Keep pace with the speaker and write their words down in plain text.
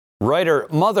Writer,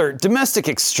 mother, domestic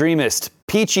extremist,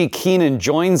 Peachy Keenan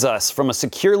joins us from a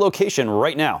secure location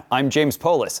right now. I'm James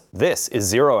Polis. This is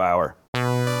Zero Hour.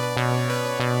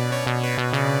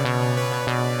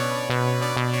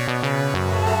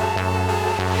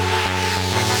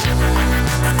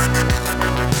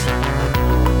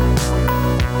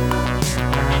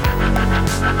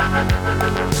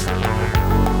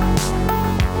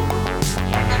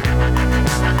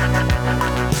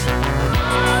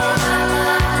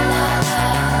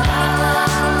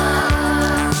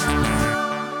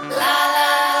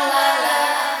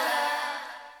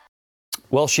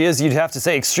 Well, she is, you'd have to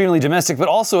say, extremely domestic, but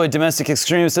also a domestic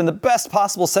extremist in the best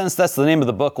possible sense. That's the name of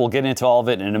the book. We'll get into all of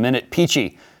it in a minute.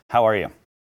 Peachy, how are you?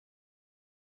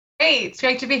 Hey, it's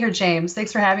great to be here, James.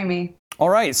 Thanks for having me. All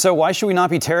right. So why should we not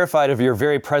be terrified of your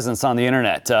very presence on the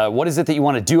internet? What is it that you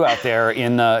want to do out there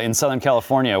in Southern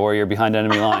California where you're behind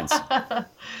enemy lines?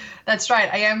 That's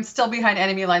right. I am still behind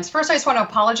enemy lines. First, I just want to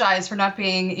apologize for not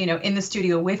being, in the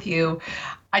studio with you.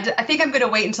 I think I'm going to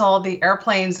wait until the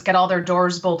airplanes get all their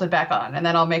doors bolted back on, and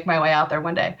then I'll make my way out there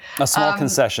one day. A small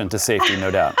concession to safety,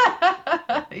 no doubt.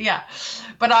 Yeah.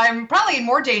 But I'm probably in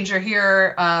more danger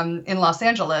here in Los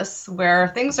Angeles, where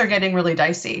things are getting really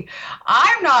dicey.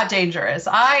 I'm not dangerous.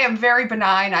 I am very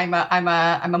benign.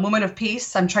 I'm a woman of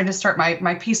peace. I'm trying to start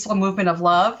my peaceful movement of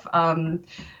love.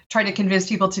 Trying to convince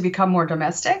people to become more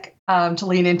domestic, to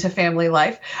lean into family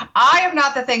life. I am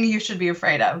not the thing you should be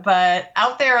afraid of, but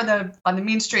out there on the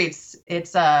mean streets,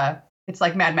 it's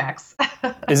like Mad Max.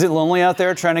 Is it lonely out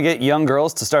there trying to get young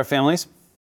girls to start families?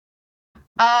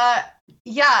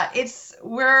 Yeah,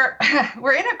 we're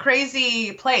in a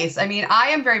crazy place. I mean, I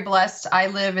am very blessed. I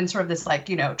live in sort of this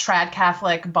trad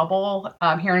Catholic bubble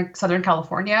here in Southern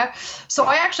California. So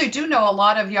I actually do know a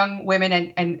lot of young women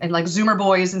and like Zoomer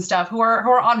boys and stuff who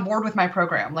are on board with my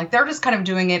program. Like they're just kind of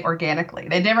doing it organically.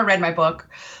 They never read my book,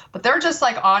 but they're just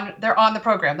they're on the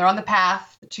program. They're on the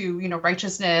path to,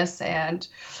 righteousness and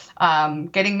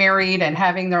getting married and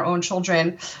having their own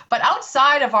children. But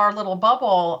outside of our little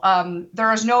bubble, there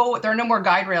are no more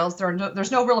guide rails.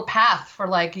 There's no real path for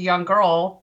like a young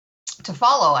girl to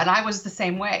follow. And I was the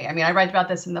same way. I mean, I write about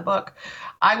this in the book.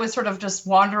 I was sort of just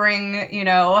wandering,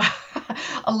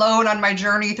 alone on my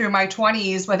journey through my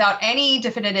 20s without any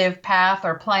definitive path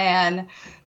or plan.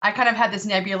 I kind of had this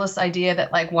nebulous idea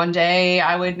that like one day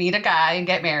I would meet a guy and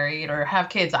get married or have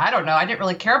kids. I don't know. I didn't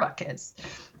really care about kids.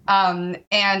 And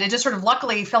it just sort of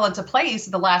luckily fell into place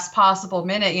at the last possible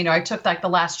minute. I took like the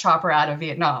last chopper out of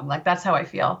Vietnam. Like that's how I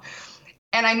feel.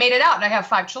 And I made it out and I have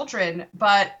 5 children.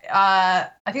 But I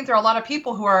think there are a lot of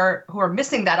people who are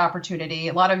missing that opportunity,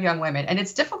 a lot of young women, and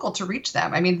it's difficult to reach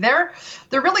them. I mean, they're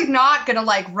really not going to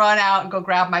like run out and go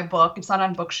grab my book. It's not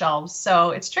on bookshelves.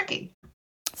 So it's tricky.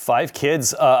 5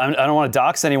 kids. I don't want to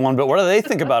dox anyone, but what do they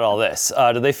think about all this?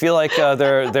 Do they feel like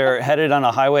they're headed on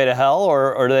a highway to hell,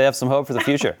 or do they have some hope for the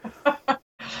future?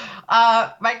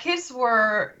 My kids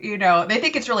were, they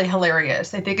think it's really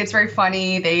hilarious. They think it's very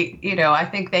funny. They, I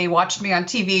think they watched me on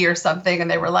TV or something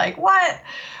and they were like, what?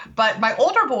 But my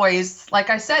older boys, like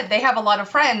I said, they have a lot of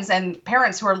friends and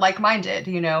parents who are like-minded,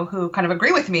 who kind of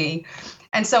agree with me.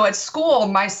 And so at school,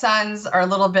 my sons are a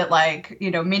little bit like,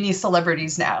 mini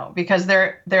celebrities now because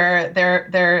their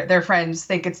friends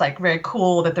think it's like very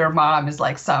cool that their mom is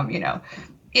like some,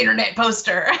 internet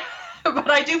poster.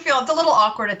 But I do feel it's a little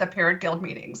awkward at the parent guild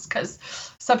meetings because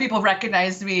some people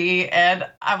recognize me and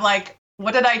I'm like,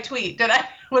 what did I tweet?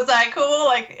 Was I cool?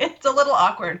 Like, it's a little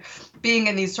awkward being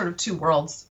in these sort of two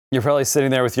worlds. You're probably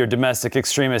sitting there with your domestic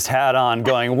extremist hat on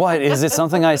going, what, is it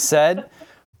something I said?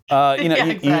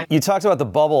 Exactly. You talked about the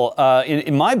bubble.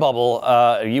 In my bubble,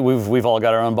 we've all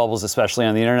got our own bubbles, especially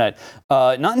on the internet.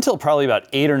 Not until probably about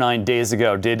 8 or 9 days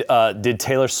ago did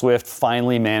Taylor Swift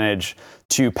finally manage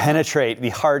to penetrate the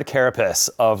hard carapace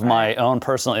of my own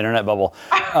personal internet bubble.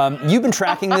 You've been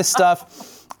tracking this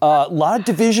stuff. A lot of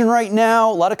division right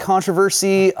now, a lot of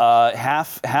controversy.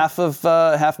 Half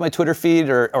my Twitter feed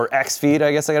or X feed,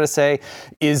 I guess I got to say,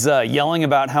 is yelling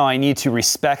about how I need to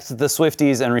respect the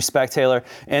Swifties and respect Taylor,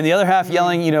 and the other half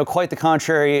yelling, quite the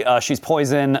contrary. She's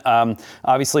poison.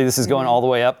 Obviously, this is going all the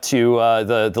way up to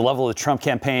the level of the Trump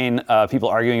campaign. People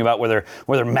arguing about whether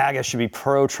MAGA should be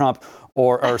pro-Trump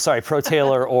or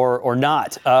pro-Taylor or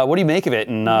not. What do you make of it,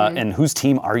 and whose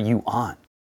team are you on?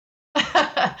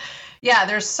 Yeah,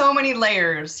 there's so many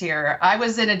layers here. I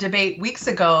was in a debate weeks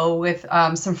ago with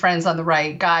some friends on the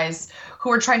right, guys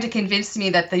who were trying to convince me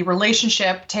that the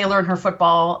relationship, Taylor and her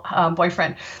football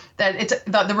boyfriend, that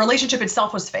the relationship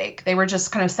itself was fake. They were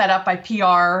just kind of set up by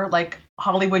PR like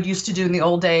Hollywood used to do in the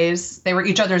old days. They were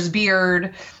each other's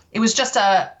beard. it's just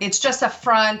a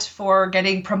front for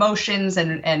getting promotions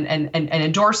and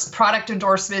product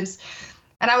endorsements.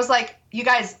 And I was like, you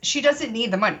guys, she doesn't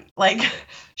need the money. Like,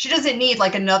 she doesn't need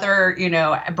like another,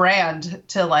 brand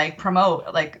to like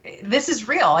promote. Like, this is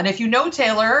real. And if you know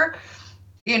Taylor,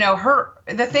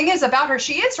 the thing is about her,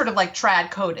 she is sort of like trad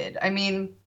coded. I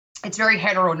mean, it's very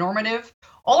heteronormative.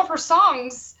 All of her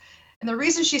songs, and the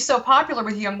reason she's so popular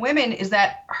with young women is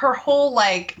that her whole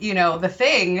like, the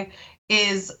thing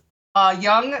is a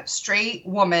young straight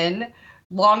woman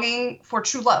longing for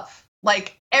true love.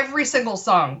 Like every single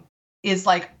song is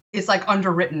like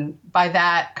underwritten by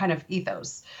that kind of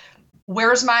ethos.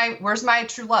 Where's my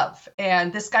true love?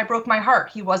 And this guy broke my heart.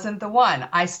 He wasn't the one.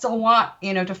 I still want,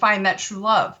 to find that true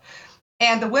love.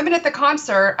 And the women at the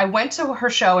concert, I went to her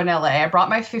show in LA. I brought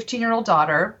my 15-year-old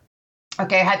daughter.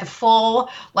 Okay, I had the full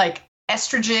like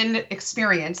estrogen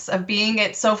experience of being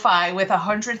at SoFi with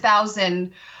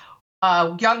 100,000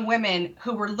 young women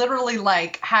who were literally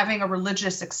like having a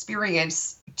religious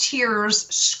experience, tears,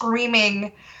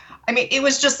 screaming. I mean, it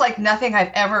was just like nothing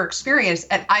I've ever experienced.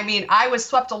 And I mean, I was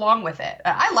swept along with it.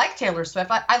 I like Taylor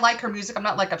Swift. I like her music. I'm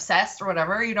not like obsessed or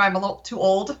whatever. I'm a little too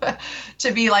old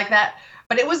to be like that.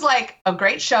 But it was like a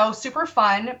great show, super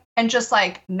fun. And just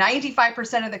like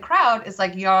 95% of the crowd is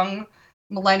like young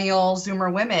millennial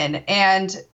Zoomer women.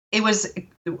 And it was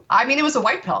a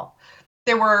white pill.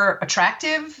 They were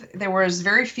attractive. There was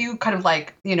very few kind of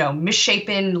like,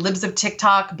 misshapen libs of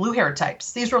TikTok, blue hair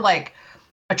types. These were like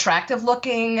attractive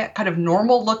looking, kind of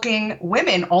normal looking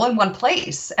women all in one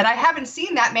place. And I haven't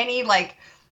seen that many like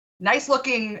nice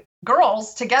looking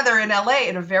girls together in LA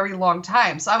in a very long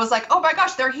time. So I was like, oh my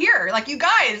gosh, they're here. Like, you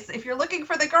guys, if you're looking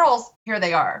for the girls, here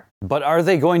they are. But are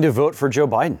they going to vote for Joe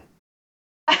Biden?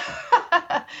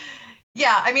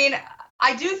 Yeah, I mean,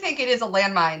 I do think it is a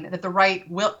landmine that the right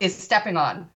is stepping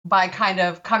on by kind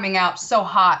of coming out so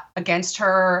hot against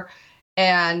her.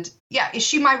 And yeah, is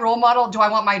she my role model? Do I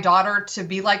want my daughter to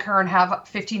be like her and have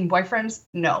 15 boyfriends?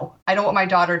 No, I don't want my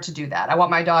daughter to do that. I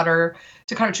want my daughter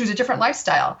to kind of choose a different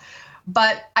lifestyle.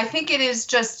 But I think it is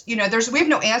just, we have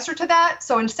no answer to that.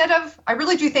 So I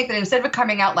really do think that instead of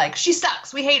coming out like, she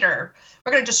sucks, we hate her,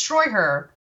 we're going to destroy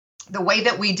her, the way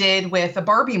that we did with the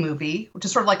Barbie movie, which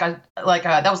is sort of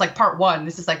that was like part one.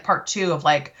 This is like part two of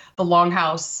like the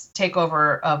Longhouse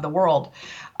takeover of the world.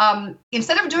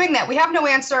 Instead of doing that, we have no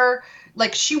answer.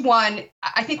 Like, she won.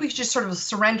 I think we should just sort of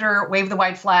surrender, wave the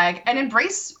white flag, and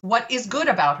embrace what is good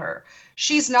about her.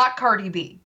 She's not Cardi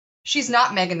B. She's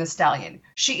not Megan Thee Stallion.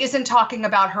 She isn't talking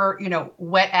about her,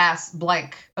 wet ass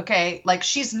blank. Okay. Like,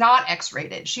 she's not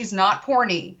X-rated. She's not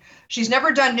porny. She's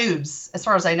never done nudes, as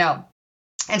far as I know.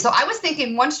 And so I was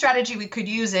thinking one strategy we could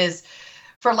use is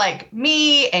for like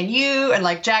me and you and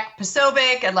like Jack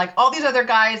Posobiec and like all these other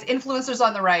guys, influencers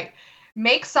on the right,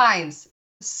 make signs,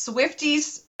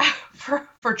 Swifties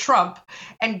for Trump,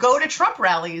 and go to Trump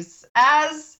rallies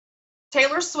as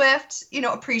Taylor Swift,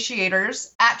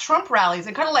 appreciators at Trump rallies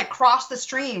and kind of like cross the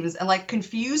streams and like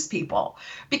confuse people,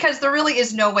 because there really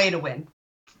is no way to win.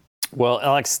 Well,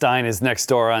 Alex Stein is next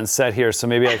door on set here, so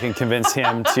maybe I can convince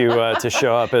him to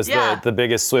show up as the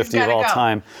biggest Swiftie of all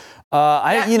time.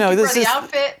 This is the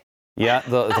outfit. Yeah,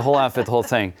 the whole outfit, the whole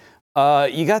thing.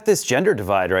 You got this gender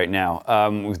divide right now.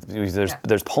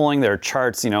 There's polling, there are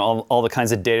charts, all the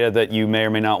kinds of data that you may or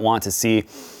may not want to see.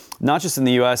 Not just in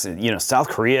the U.S., South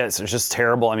Korea, it's just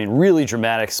terrible. I mean, really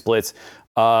dramatic splits.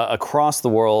 Across the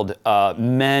world,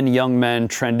 young men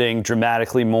trending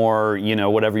dramatically more,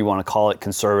 whatever you want to call it,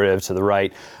 conservative to the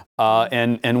right,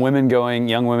 and young women going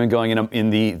in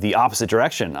the opposite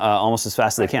direction almost as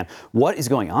fast as they can. What is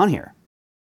going on here?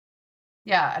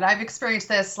 Yeah, and I've experienced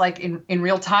this like in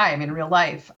real time, in real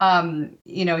life. I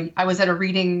was at a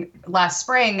reading last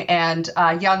spring, and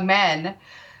young men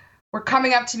were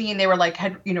coming up to me, and they were like,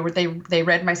 they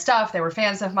read my stuff. They were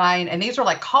fans of mine. And these were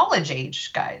like college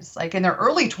age guys, like in their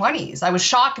early 20s. I was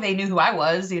shocked they knew who I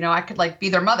was. I could like be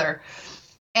their mother.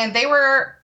 And they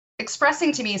were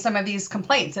expressing to me some of these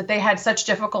complaints that they had such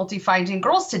difficulty finding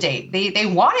girls to date. They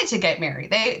wanted to get married.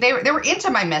 They were into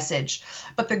my message,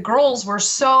 but the girls were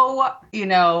so,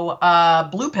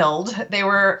 blue pilled.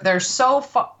 They're so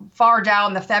far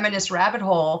down the feminist rabbit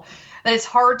hole that it's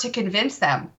hard to convince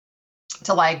them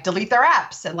to like delete their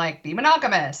apps and like be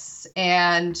monogamous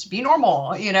and be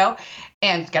normal,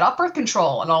 and get off birth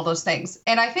control and all those things.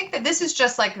 And I think that this is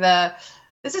just like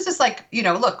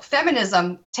look,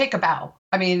 feminism, take a bow.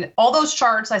 I mean, all those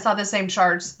charts, I saw the same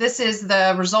charts. This is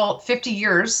the result, 50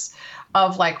 years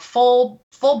of like full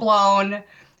blown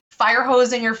fire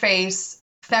hose in your face,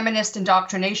 feminist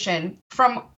indoctrination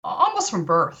almost from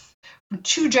birth, from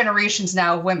 2 generations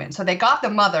now of women. So they got the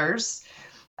mothers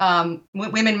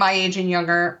women my age and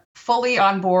younger, fully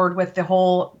on board with the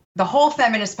whole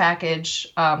feminist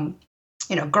package.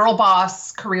 Girl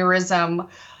boss, careerism,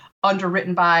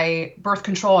 underwritten by birth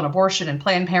control and abortion and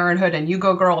Planned Parenthood and You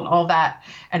Go Girl and all that,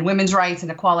 and women's rights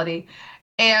and equality.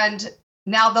 And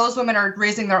now those women are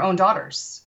raising their own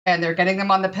daughters, and they're getting them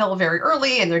on the pill very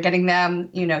early, and they're getting them,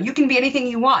 you can be anything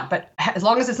you want, but as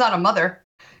long as it's not a mother,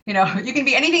 you can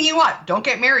be anything you want. Don't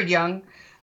get married young.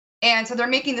 And so they're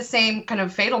making the same kind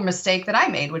of fatal mistake that I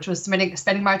made, which was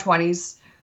spending my 20s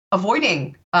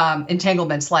avoiding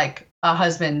entanglements like a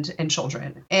husband and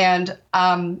children. And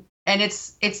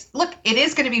it's look, it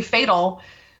is going to be fatal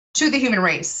to the human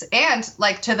race and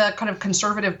like to the kind of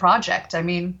conservative project. I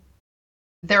mean,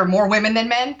 there are more women than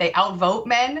men. They outvote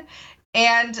men,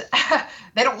 and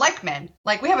they don't like men.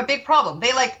 Like, we have a big problem.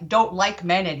 They don't like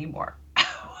men anymore.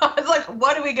 It's like,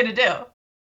 what are we going to do?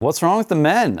 What's wrong with the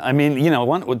men? I mean,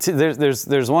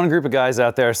 there's one group of guys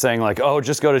out there saying like, oh,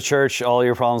 just go to church, all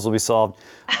your problems will be solved.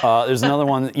 There's another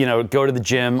one, go to the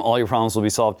gym, all your problems will be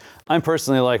solved. I'm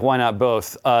personally like, why not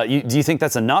both? Do you think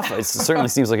that's enough? It certainly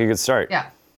seems like a good start.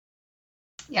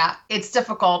 Yeah, it's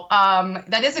difficult.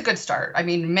 That is a good start. I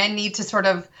mean, men need to sort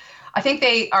of, I think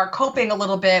they are coping a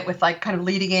little bit with like kind of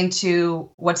leading into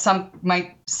what some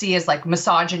might see as like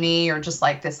misogyny or just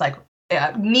like this like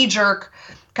knee-jerk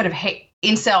kind of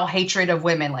incel hatred of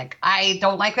women. Like, I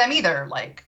don't like them either.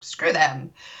 Like, screw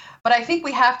them. But I think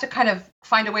we have to kind of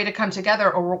find a way to come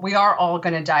together, or we are all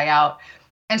going to die out.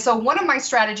 And so one of my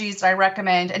strategies that I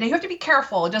recommend, and you have to be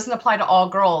careful, it doesn't apply to all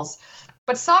girls,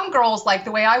 but some girls, like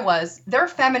the way I was, their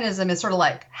feminism is sort of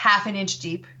like half an inch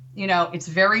deep. It's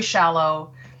very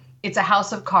shallow. It's a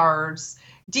house of cards.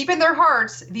 Deep in their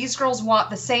hearts, these girls want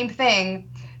the same thing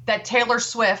that Taylor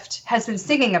Swift has been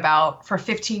singing about for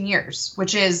 15 years,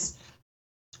 which is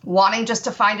wanting just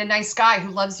to find a nice guy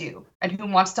who loves you and who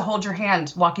wants to hold your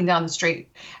hand walking down the street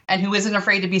and who isn't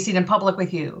afraid to be seen in public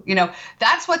with you.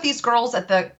 That's what these girls at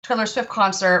the Taylor Swift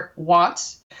concert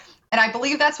want. And I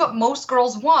believe that's what most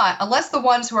girls want, unless the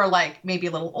ones who are like maybe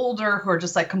a little older, who are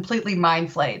just like completely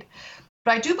mind flayed.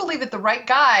 But I do believe that the right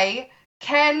guy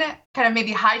can kind of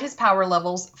maybe hide his power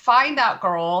levels, find that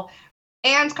girl,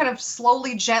 and kind of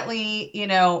slowly, gently,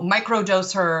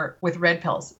 microdose her with red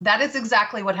pills. That is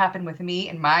exactly what happened with me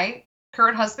and my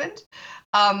current husband.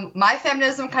 My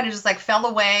feminism kind of just like fell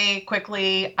away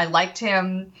quickly. I liked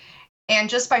him.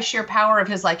 And just by sheer power of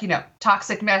his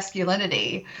toxic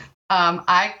masculinity,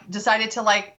 I decided to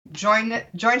like join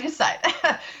his side.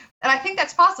 And I think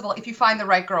that's possible if you find the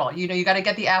right girl. You got to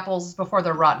get the apples before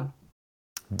they're rotten.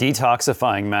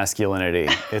 Detoxifying masculinity.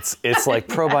 It's like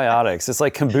probiotics. It's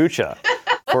like kombucha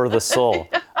for the soul.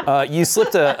 You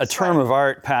slipped a term of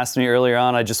art past me earlier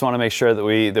on. I just want to make sure that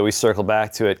we circle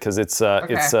back to it because it's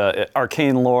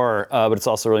arcane lore, but it's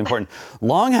also really important.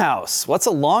 Longhouse. What's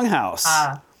a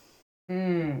longhouse?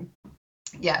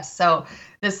 Yes. So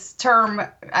this term,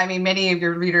 I mean, many of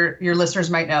your listeners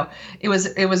might know. It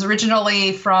was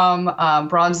originally from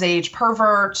Bronze Age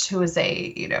pervert, who is a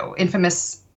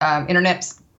infamous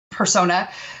internet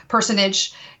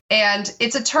personage. And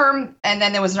it's a term, and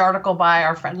then there was an article by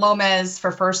our friend Lomez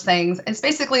for First Things. It's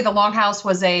basically the longhouse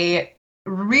was a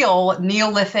real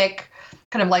Neolithic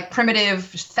kind of like primitive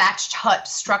thatched hut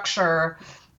structure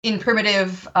in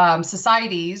primitive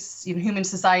societies, human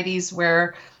societies,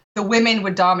 where the women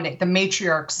would dominate, the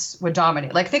matriarchs would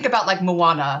dominate. Like, think about like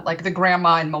Moana, like the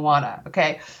grandma in Moana,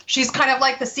 okay? She's kind of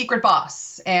like the secret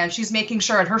boss, and she's making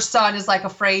sure that her son is like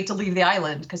afraid to leave the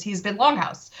island because he's been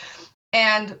longhouse.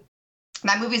 And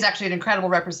that movie is actually an incredible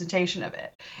representation of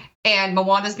it. And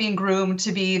Moana's being groomed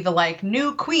to be the like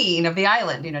new queen of the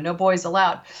island, no boys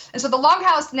allowed. And so the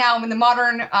longhouse now, I mean,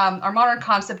 our modern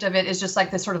concept of it is just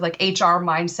like this sort of like HR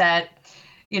mindset.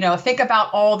 Think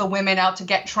about all the women out to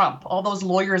get Trump, all those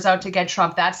lawyers out to get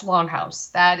Trump. That's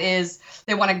longhouse. That is,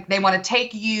 they want to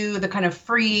take you, the kind of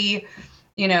free,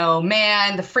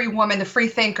 man, the free woman, the free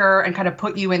thinker, and kind of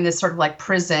put you in this sort of like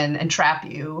prison and trap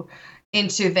you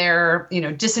into their,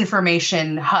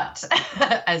 disinformation hut,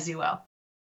 as you will.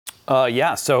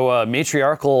 So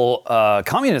matriarchal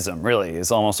communism really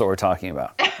is almost what we're talking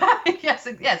about. Yes,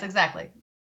 exactly.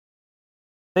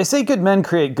 They say good men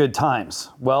create good times.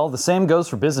 Well, the same goes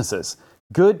for businesses.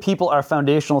 Good people are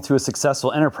foundational to a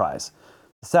successful enterprise.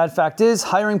 The sad fact is,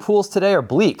 hiring pools today are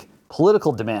bleak.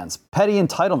 Political demands, petty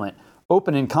entitlement,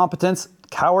 open incompetence,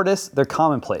 cowardice, they're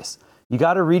commonplace. You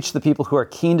got to reach the people who are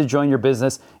keen to join your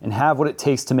business and have what it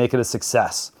takes to make it a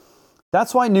success.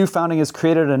 That's why New Founding has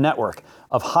created a network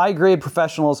of high-grade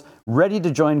professionals ready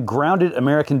to join grounded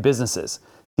American businesses.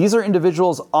 These are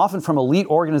individuals often from elite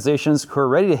organizations who are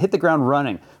ready to hit the ground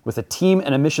running with a team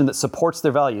and a mission that supports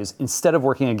their values instead of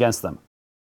working against them.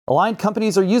 Aligned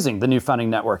companies are using the New Founding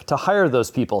Network to hire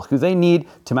those people who they need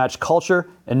to match culture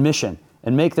and mission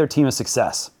and make their team a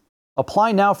success.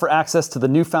 Apply now for access to the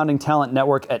New Founding Talent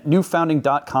Network at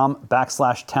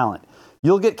newfounding.com/talent.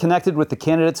 You'll get connected with the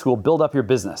candidates who will build up your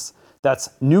business. That's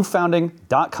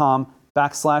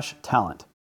newfounding.com/talent.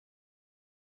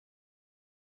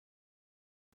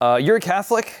 You're a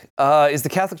Catholic. Is the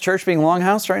Catholic Church being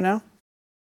longhoused right now?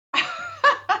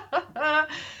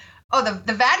 Oh,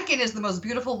 the Vatican is the most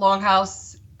beautiful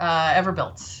longhouse ever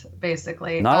built,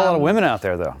 basically. Not a lot of women out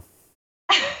there, though.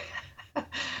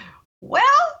 Well,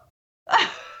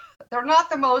 they're not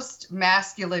the most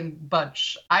masculine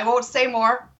bunch. I won't say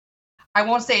more. I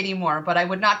won't say any more, but I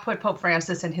would not put Pope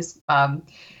Francis and his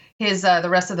the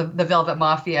rest of the Velvet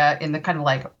Mafia in the kind of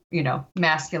like,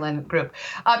 masculine group.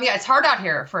 Yeah, it's hard out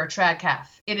here for a trad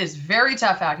calf. It is very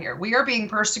tough out here. We are being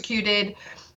persecuted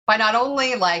by not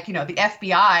only the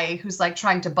FBI, who's like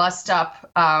trying to bust up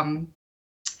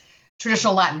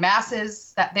traditional Latin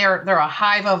masses, that they're a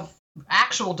hive of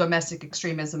actual domestic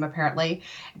extremism apparently.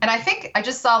 And I think I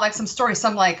just saw like some story,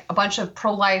 a bunch of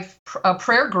pro-life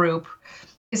prayer group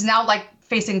is now like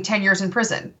facing 10 years in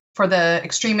prison for the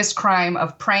extremist crime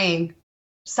of praying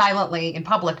silently in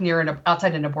public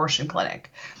outside an abortion clinic.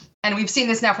 And we've seen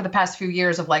this now for the past few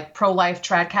years of like pro-life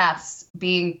trad calves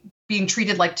being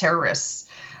treated like terrorists.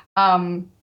 But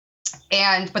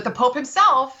the Pope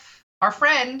himself, our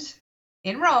friend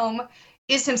in Rome,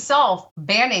 is himself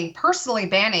personally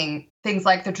banning things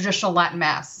like the traditional Latin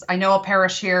Mass. I know a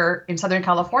parish here in Southern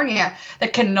California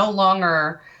that can no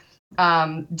longer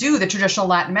do the traditional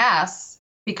Latin Mass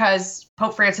because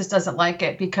Pope Francis doesn't like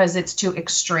it, because it's too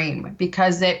extreme,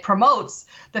 because it promotes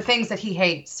the things that he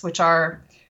hates, which are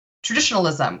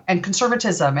traditionalism and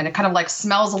conservatism, and it kind of like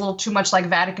smells a little too much like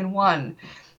Vatican I.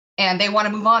 And they want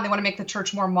to move on. They want to make the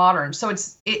church more modern. So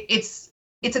it's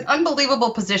an unbelievable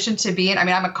position to be in. I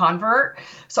mean, I'm a convert,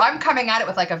 so I'm coming at it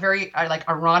with like a very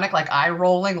ironic, like eye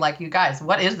rolling, like, you guys,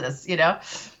 what is this?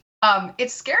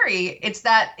 It's scary.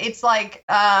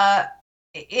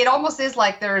 It almost is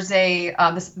like there's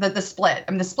the split.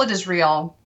 I mean, the split is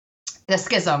real, the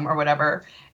schism or whatever.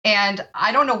 And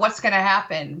I don't know what's going to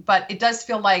happen, but it does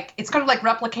feel like it's kind of like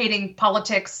replicating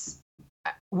politics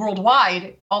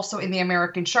worldwide, also in the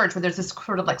American church, where there's this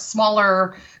sort of like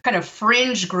smaller kind of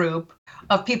fringe group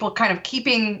of people kind of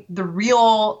keeping the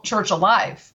real church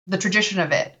alive, the tradition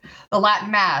of it, the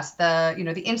Latin Mass, the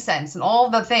incense, and all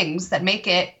the things that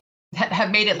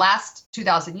have made it last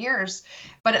 2,000 years.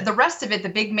 But the rest of it, the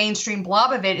big mainstream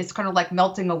blob of it, is kind of like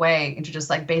melting away into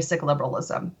just like basic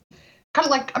liberalism, kind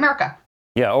of like America.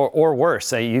 Yeah, or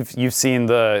worse. You've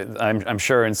seen I'm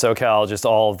sure in SoCal, just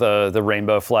all the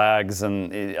rainbow flags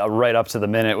and right up to the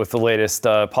minute with the latest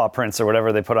paw prints or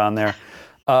whatever they put on there.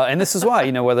 And this is why,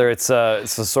 whether it's a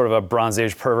sort of a Bronze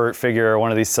Age pervert figure or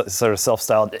one of these sort of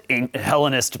self-styled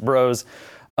Hellenist bros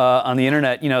on the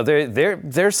internet,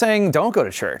 they're saying don't go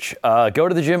to church, go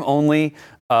to the gym only.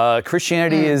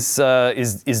 Christianity is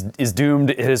doomed.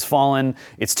 It has fallen.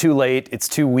 It's too late. It's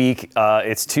too weak.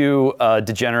 It's too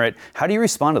degenerate. How do you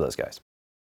respond to those guys?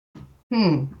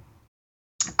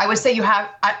 I would say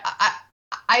I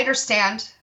understand.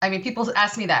 I mean, people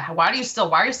ask me that. Why are you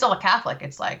still a Catholic?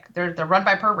 It's like they're run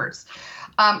by perverts.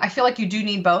 I feel like you do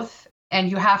need both,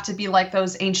 and you have to be like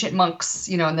those ancient monks,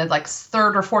 in the like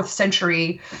 3rd or 4th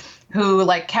century, who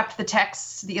like kept the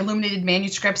texts, the illuminated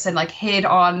manuscripts, and like hid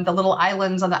on the little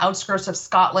islands on the outskirts of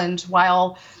Scotland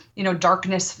while,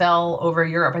 darkness fell over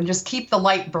Europe, and just keep the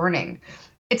light burning.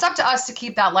 It's up to us to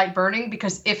keep that light burning,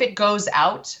 because if it goes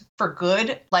out for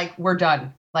good, like we're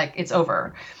done, like it's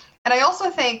over. And I also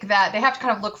think that they have to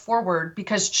kind of look forward,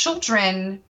 because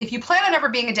children, if you plan on ever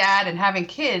being a dad and having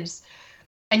kids,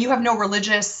 and you have no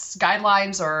religious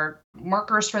guidelines or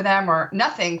markers for them or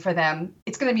nothing for them,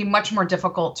 it's going to be much more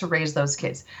difficult to raise those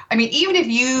kids. I mean, even if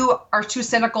you are too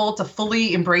cynical to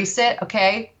fully embrace it,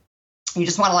 okay, you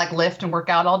just want to like lift and work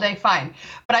out all day, fine.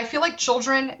 But I feel like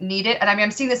children need it. And I mean,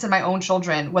 I'm seeing this in my own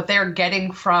children, what they're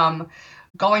getting from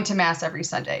going to Mass every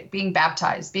Sunday, being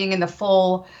baptized, being in the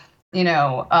full, doing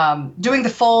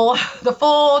the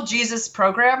full Jesus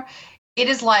program. It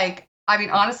is like, I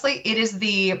mean, honestly, it is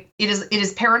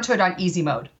parenthood on easy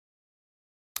mode.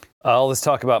 Let's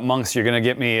talk about monks. You're going to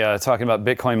get me talking about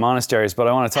Bitcoin monasteries, but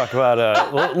I want to talk about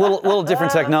a little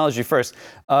different technology first.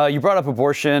 You brought up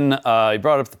abortion. You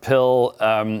brought up the pill.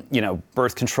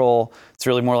 Birth control. It's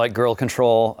really more like girl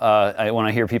control. When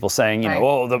I hear people saying,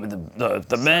 right,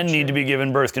 the men need to be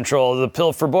given birth control, the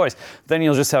pill for boys, then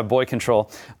you'll just have boy control.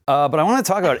 But I want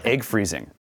to talk about egg freezing.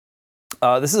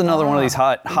 This is another one of these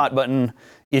hot button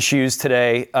issues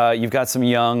today. You've got some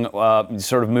young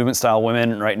sort of movement style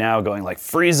women right now going like,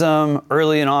 freeze them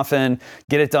early and often,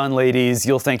 get it done, ladies,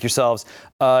 you'll thank yourselves.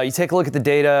 You take a look at the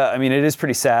data. I mean, it is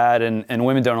pretty sad, and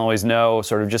women don't always know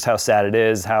sort of just how sad it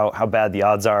is, how bad the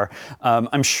odds are.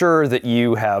 I'm sure that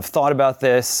you have thought about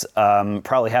this,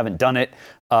 probably haven't done it,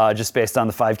 just based on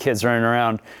the 5 kids running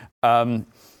around.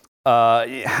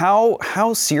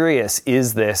 How serious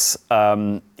is this?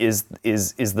 Is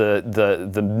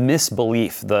the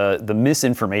misbelief, the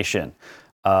misinformation?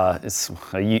 It's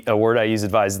a word I use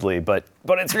advisedly, but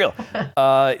it's real.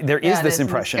 There is this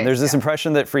impression. There's this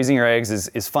impression that freezing your eggs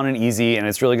is fun and easy, and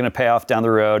it's really going to pay off down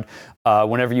the road.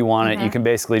 Whenever you want it, you can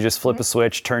basically just flip a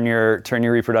switch, turn your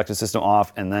reproductive system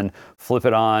off, and then flip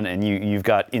it on, and you've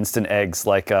got instant eggs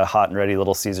like a hot and ready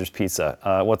Little Caesars pizza.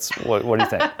 What do you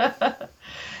think?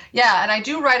 Yeah, and I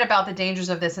do write about the dangers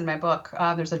of this in my book.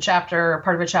 There's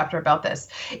part of a chapter about this.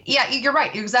 Yeah, you're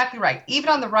right. You're exactly right. Even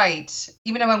on the right,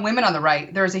 even among women on the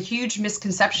right, there's a huge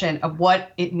misconception of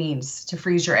what it means to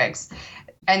freeze your eggs.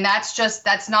 And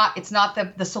it's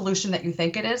not the solution that you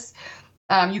think it is.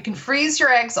 You can freeze your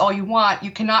eggs all you want.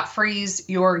 You cannot freeze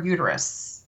your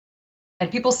uterus.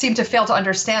 And people seem to fail to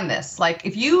understand this. Like,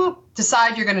 if you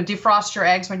decide you're going to defrost your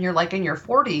eggs when you're like in your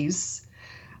 40s,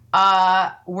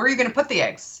 where are you going to put the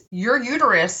eggs? Your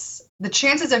uterus, the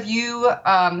chances of you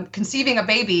conceiving a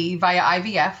baby via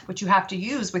IVF, which you have to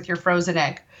use with your frozen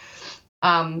egg,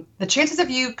 the chances of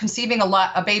you conceiving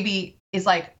a baby is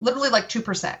like literally like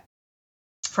 2%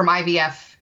 from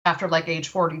IVF after like age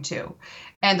 42.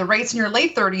 And the rates in your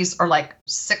late 30s are like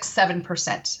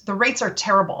 6-7%. The rates are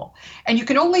terrible. And you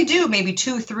can only do maybe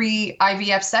 2-3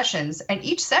 IVF sessions. And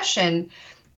each session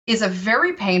is a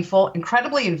very painful,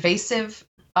 incredibly invasive,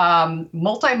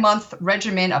 multi-month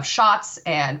regimen of shots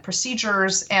and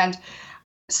procedures, and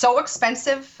so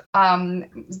expensive.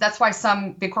 That's why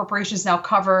some big corporations now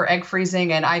cover egg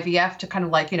freezing and IVF to kind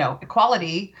of like,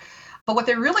 equality. But what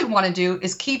they really want to do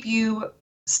is keep you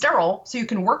sterile so you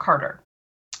can work harder.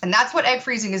 And that's what egg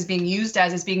freezing is being used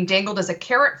as, is being dangled as a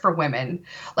carrot for women.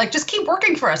 Like, just keep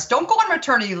working for us. Don't go on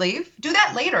maternity leave. Do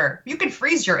that later. You can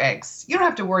freeze your eggs. You don't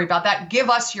have to worry about that. Give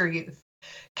us your youth.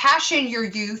 Cash in your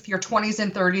youth, your 20s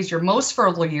and 30s, your most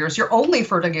fertile years, your only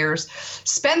fertile years.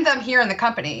 Spend them here in the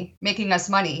company, making us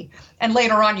money. And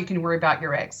later on, you can worry about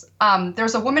your eggs.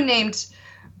 There's a woman named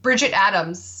Bridget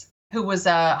Adams, who was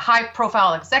a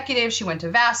high-profile executive. She went to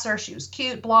Vassar. She was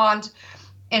cute, blonde.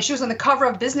 And she was on the cover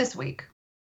of Business Week.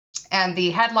 And the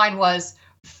headline was,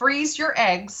 "Freeze your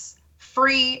eggs,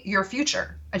 free your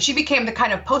future." And she became the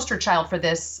kind of poster child for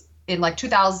this in like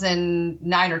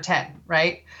 2009 or 10,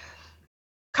 right?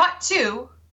 Cut to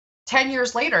 10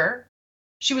 years later,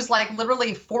 she was like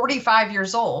literally 45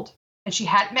 years old, and she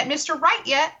hadn't met Mr. Right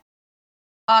yet.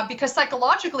 Because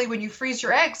psychologically, when you freeze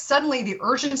your eggs, suddenly the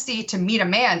urgency to meet a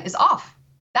man is off.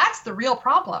 That's the real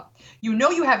problem. You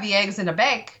know you have the eggs in a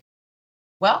bank.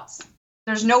 Well,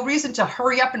 there's no reason to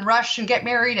hurry up and rush and get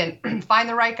married and find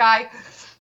the right guy.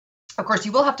 Of course,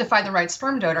 you will have to find the right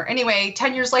sperm donor. Anyway,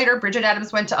 10 years later, Bridget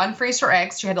Adams went to unfreeze her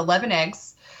eggs. She had 11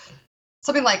 eggs.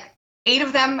 Something like 8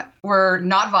 of them were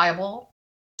not viable.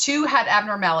 2 had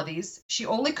abnormalities. She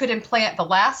only could implant the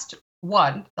last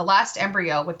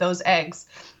embryo with those eggs,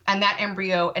 and that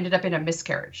embryo ended up in a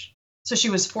miscarriage. So she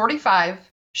was 45,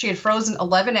 she had frozen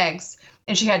 11 eggs,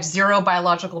 and she had 0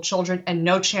 biological children and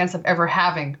no chance of ever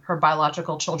having her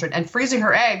biological children. And freezing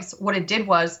her eggs, what it did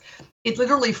was it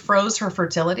literally froze her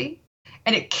fertility,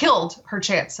 and it killed her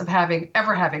chance of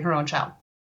ever having her own child.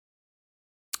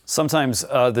 Sometimes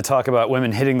the talk about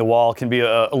women hitting the wall can be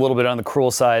a little bit on the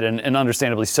cruel side, and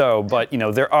understandably so. But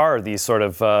there are these sort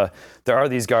of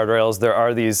these guardrails, there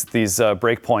are these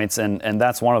break points, and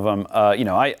that's one of them.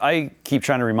 I keep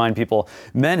trying to remind people,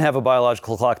 men have a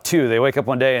biological clock too. They wake up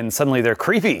one day and suddenly they're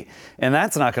creepy, and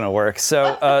that's not going to work.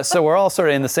 So we're all sort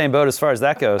of in the same boat as far as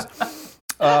that goes.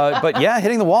 But yeah,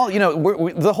 hitting the wall.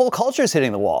 The whole culture is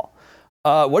hitting the wall.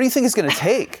 What do you think it's going to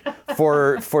take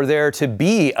for there to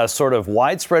be a sort of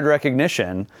widespread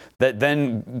recognition that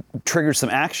then triggers some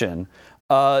action,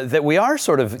 that we are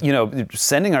sort of,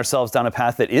 sending ourselves down a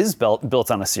path that is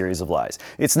built on a series of lies?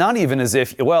 It's not even as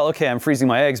if, well, okay, I'm freezing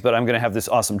my eggs, but I'm going to have this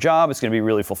awesome job. It's going to be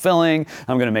really fulfilling.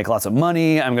 I'm going to make lots of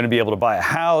money. I'm going to be able to buy a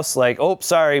house. Like, oh,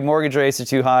 sorry, mortgage rates are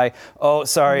too high. Oh,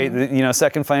 sorry,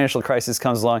 second financial crisis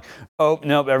comes along. Oh,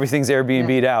 nope, everything's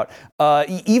Airbnb'd out.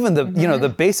 Even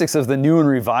the basics of the new and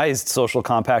revised social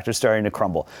compact are starting to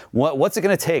crumble. What's it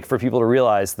going to take for people to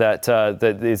realize that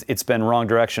it's been wrong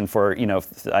direction for,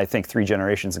 I think 3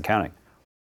 generations and counting?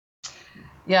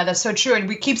 Yeah, that's so true. And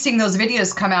we keep seeing those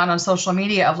videos come out on social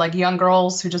media of like young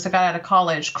girls who just got out of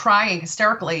college crying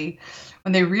hysterically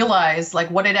when they realize like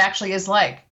what it actually is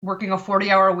like working a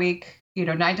 40-hour week,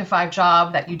 9 to 5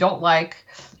 job that you don't like,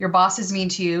 your boss is mean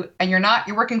to you, and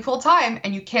you're working full time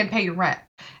and you can't pay your rent.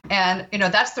 And,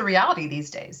 that's the reality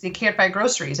these days. You can't buy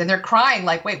groceries and they're crying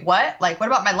like, wait, what? Like, what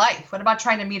about my life? What about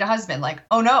trying to meet a husband? Like,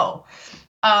 oh no.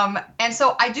 And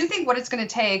so I do think what it's going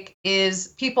to take is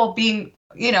people being,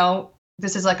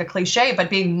 this is like a cliche,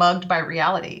 but being mugged by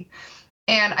reality.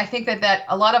 And I think that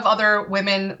a lot of other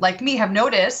women like me have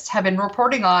been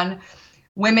reporting on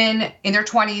women in their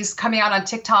 20s coming out on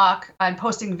TikTok and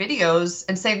posting videos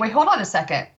and saying, wait, hold on a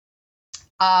second.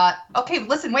 Okay,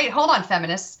 listen, wait, hold on,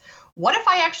 feminists. What if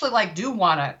I actually do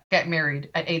want to get married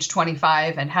at age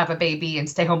 25 and have a baby and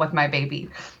stay home with my baby?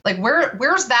 Like,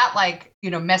 where's that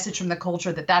message from the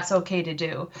culture that that's okay to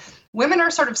do? Women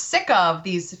are sort of sick of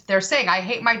these. They're saying, I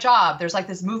hate my job. There's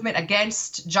this movement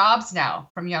against jobs now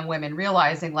from young women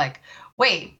realizing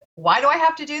wait, why do I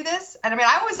have to do this? And I mean,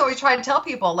 I always try to tell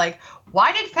people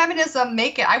why did feminism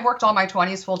make it? I worked all my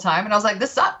 20s full time and I was like,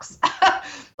 this sucks.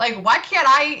 Why can't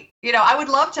I would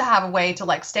love to have a way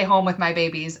to stay home with my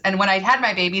babies. And when I had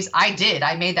my babies, I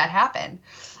made that happen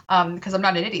because I'm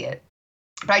not an idiot.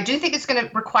 But I do think it's going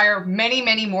to require many,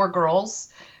 many more girls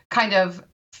kind of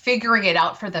figuring it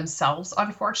out for themselves,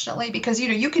 unfortunately, because,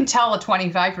 you can tell a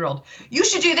 25-year-old, you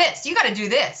should do this, you got to do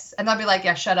this. And they'll be like,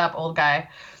 yeah, shut up, old guy.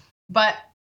 But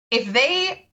if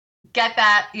they get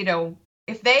that,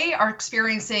 if they are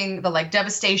experiencing the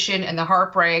devastation and the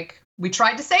heartbreak, we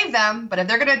tried to save them, but if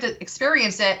they're going to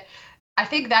experience it, I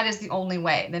think that is the only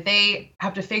way, that they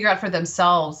have to figure out for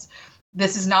themselves,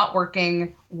 this is not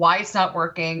working, why it's not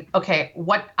working. Okay,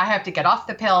 I have to get off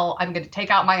the pill. I'm going to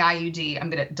take out my IUD. I'm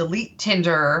going to delete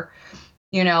Tinder,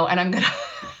 and I'm going to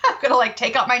I'm going to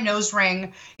take out my nose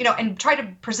ring, and try to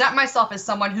present myself as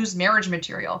someone who's marriage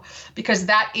material, because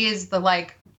that is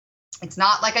it's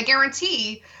not a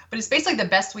guarantee, but it's basically the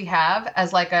best we have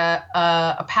as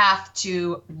a path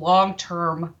to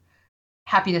long-term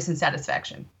happiness and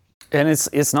satisfaction. And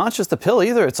it's not just the pill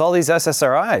either. It's all these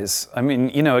SSRIs. I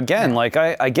mean, again,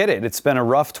 I get it. It's been a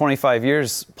rough 25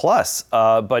 years plus,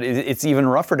 but it's even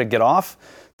rougher to get off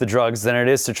the drugs than it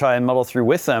is to try and muddle through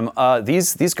with them.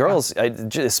 These girls,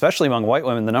 especially among white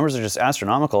women, the numbers are just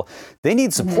astronomical. They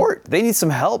need support. Mm-hmm. They need some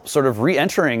help sort of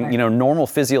re-entering, normal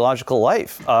physiological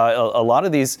life. A lot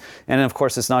of these, and of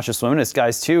course, it's not just women, it's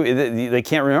guys too. They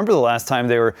can't remember the last time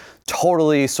they were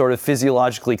totally sort of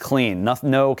physiologically clean.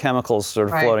 No chemicals sort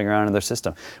of floating around in their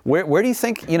system. Where do you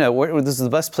think, this is the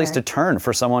best place to turn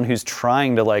for someone who's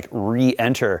trying to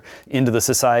re-enter into the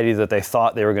society that they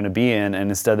thought they were going to be in,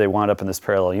 and instead they wound up in this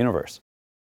parallel universe?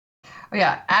 Oh,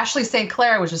 yeah. Ashley St.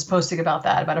 Clair was just posting about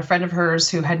that, about a friend of hers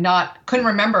who couldn't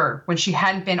remember when she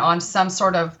hadn't been on some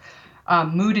sort of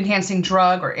mood-enhancing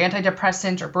drug or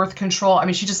antidepressant or birth control. I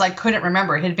mean, she just couldn't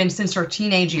remember. It had been since her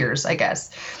teenage years, I guess.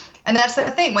 And that's the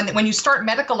thing. When you start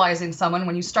medicalizing someone,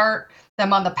 when you start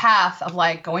them on the path of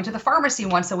going to the pharmacy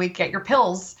once a week, get your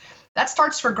pills, that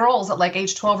starts for girls at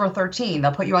age 12 or 13.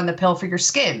 They'll put you on the pill for your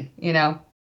skin,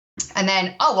 and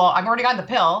then, oh, well, I'm already on the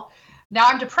pill. Now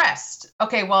I'm depressed.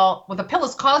 Okay, well, the pill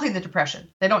is causing the depression.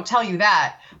 They don't tell you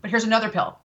that, but here's another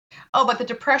pill. Oh, but the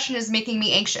depression is making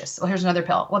me anxious. Well, here's another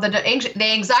pill. Well, the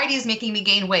anxiety is making me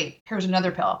gain weight. Here's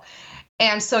another pill.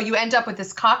 And so you end up with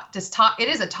it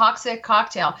is a toxic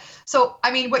cocktail. So,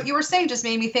 I mean, what you were saying just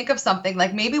made me think of something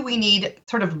maybe we need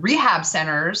sort of rehab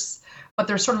centers, but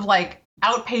they're sort of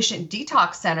outpatient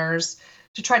detox centers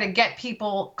to try to get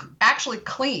people actually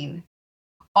clean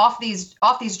off these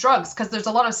drugs, because there's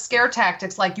a lot of scare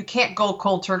tactics, you can't go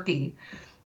cold turkey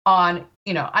on,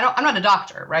 I'm not a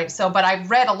doctor, right? So, but I've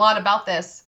read a lot about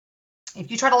this. If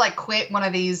you try to quit one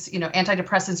of these,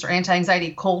 antidepressants or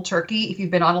anti-anxiety cold turkey, if you've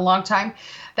been on a long time,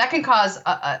 that can cause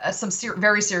some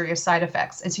very serious side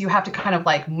effects. And so you have to kind of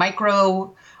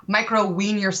micro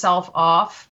wean yourself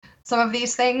off some of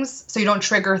these things so you don't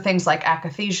trigger things like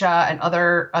akathisia and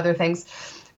other things.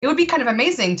 It would be kind of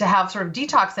amazing to have sort of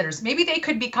detox centers. Maybe they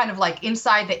could be kind of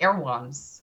inside the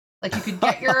Erewhons. You could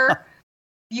get your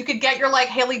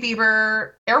Hailey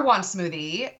Bieber Erewhon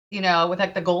smoothie,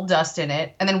 with the gold dust in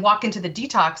it, and then walk into the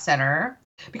detox center,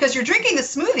 because you're drinking the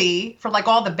smoothie for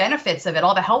all the benefits of it,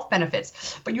 all the health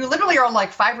benefits, but you literally are on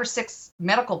 5 or 6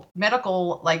 medical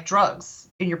drugs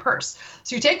in your purse.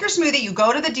 So you take your smoothie, you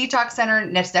go to the detox center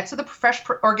next to the fresh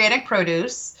organic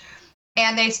produce,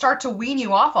 and they start to wean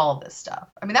you off all of this stuff.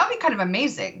 I mean, that would be kind of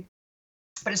amazing.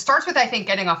 But it starts with, I think,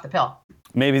 getting off the pill.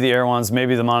 Maybe the Erewhons,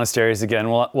 maybe the monasteries again.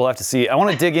 We'll have to see. I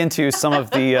want to dig into some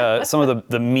of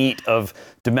the meat of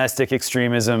domestic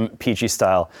extremism, Peachy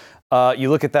style. You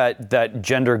look at that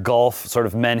gender gulf, sort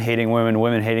of men hating women,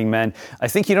 women hating men. I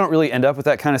think you don't really end up with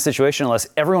that kind of situation unless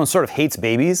everyone sort of hates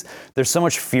babies. There's so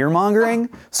much fear mongering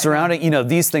surrounding,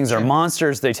 these things are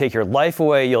monsters. They take your life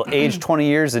away. You'll age 20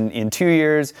 years in 2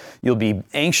 years. You'll be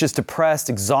anxious, depressed,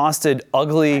 exhausted,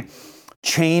 ugly,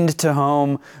 chained to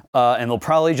home, and they'll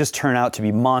probably just turn out to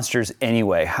be monsters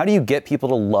anyway. How do you get people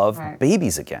to love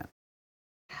babies again?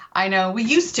 I know. They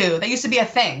used to be a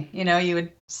thing. You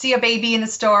would see a baby in the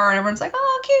store and everyone's like,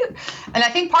 oh, cute. And I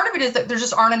think part of it is that there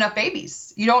just aren't enough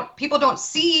babies. People don't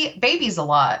see babies a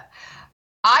lot.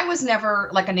 I was never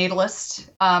like a natalist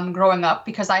growing up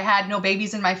because I had no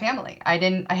babies in my family. I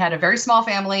had a very small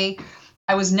family.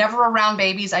 I was never around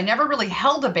babies. I never really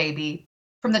held a baby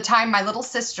from the time my little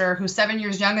sister, who's 7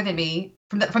 years younger than me,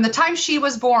 from the time she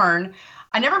was born.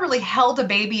 I never really held a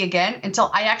baby again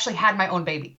until I actually had my own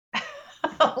baby.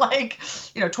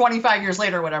 25 years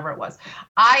later, whatever it was.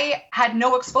 I had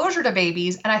no exposure to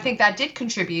babies. And I think that did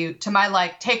contribute to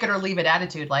my take it or leave it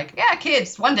attitude. Yeah,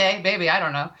 kids, one day, baby, I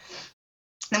don't know.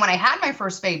 And when I had my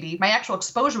first baby, my actual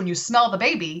exposure, when you smell the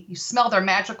baby, you smell their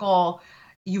magical,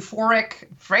 euphoric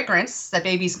fragrance that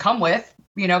babies come with.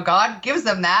 God gives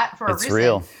them that for a reason. It's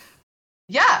real.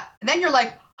 Yeah. And then you're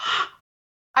like,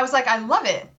 I was like, I love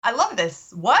it. I love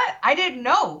this. What? I didn't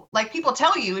know. People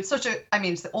tell you it's it's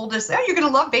the oldest, you're going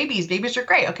to love babies. Babies are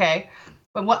great. Okay.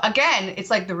 But again,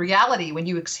 it's like the reality when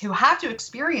you have to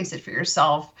experience it for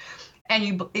yourself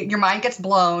and your mind gets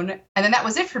blown. And then that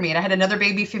was it for me. And I had another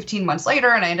baby 15 months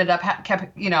later and I ended up,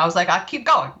 I was like, I'll keep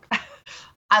going.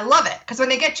 I love it. Because when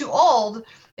they get too old,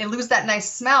 they lose that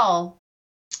nice smell.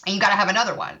 And you got to have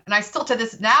another one. And I still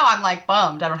now I'm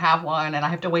bummed I don't have one and I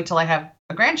have to wait till I have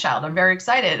a grandchild. I'm very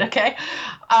excited. Okay.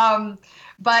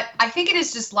 But I think it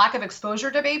is just lack of exposure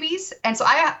to babies. And so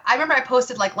I remember I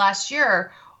posted last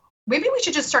year, maybe we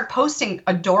should just start posting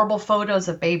adorable photos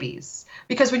of babies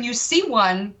because when you see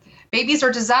one, babies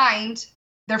are designed,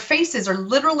 their faces are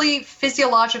literally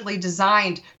physiologically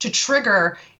designed to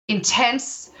trigger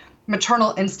intense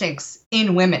maternal instincts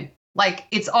in women.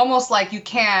 It's almost like you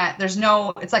can't,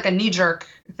 it's like a knee-jerk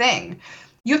thing.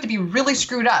 You have to be really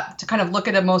screwed up to kind of look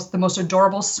at the most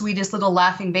adorable, sweetest little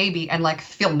laughing baby and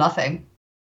feel nothing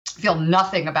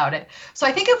about it. So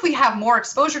I think if we have more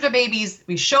exposure to babies,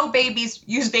 we show babies,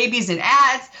 use babies in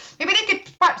ads, maybe they could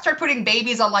start putting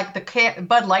babies on the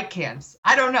Bud Light cans.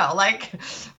 I don't know,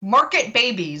 market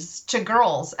babies to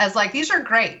girls as these are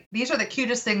great. These are the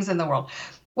cutest things in the world.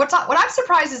 What I'm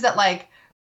surprised is that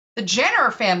the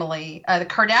Jenner family, the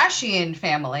Kardashian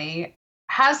family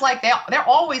has they're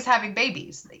always having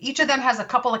babies. Each of them has a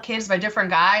couple of kids by different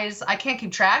guys. I can't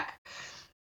keep track.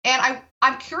 And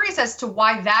I'm curious as to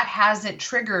why that hasn't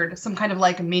triggered some kind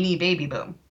of mini baby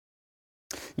boom.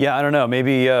 Yeah, I don't know.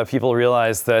 Maybe people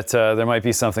realize that there might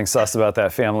be something sus about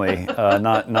that family,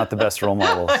 not the best role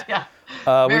models. Yeah.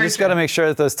 We just got to make sure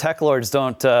that those tech lords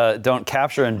don't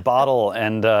capture and bottle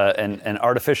and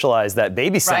artificialize that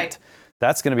baby scent. Right.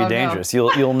 That's going to be dangerous.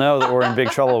 No. You'll know that we're in big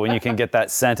trouble when you can get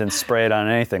that scent and spray it on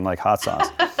anything like hot sauce.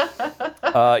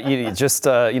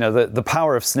 The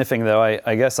power of sniffing, though.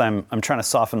 I guess I'm trying to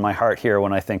soften my heart here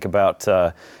when I think about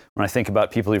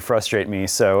people who frustrate me.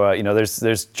 So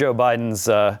there's Joe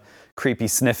Biden's creepy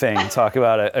sniffing. Talk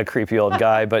about a creepy old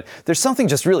guy, but there's something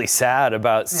just really sad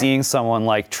about seeing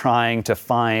someone trying to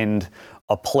find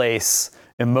a place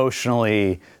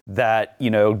emotionally that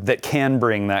can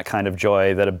bring that kind of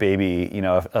joy that a baby,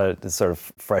 a sort of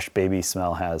fresh baby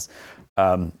smell has.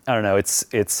 I don't know. It's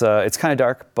kind of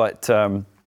dark, but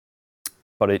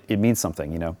it means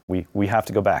something. We have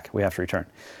to go back. We have to return.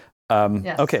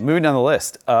 Yes. Okay, moving down the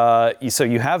list. So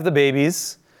you have the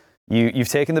babies. You've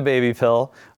taken the baby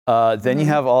pill. Then you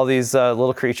have all these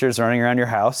little creatures running around your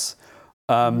house.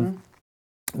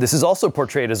 This is also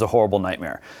portrayed as a horrible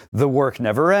nightmare. The work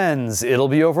never ends. It'll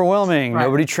be overwhelming. Right.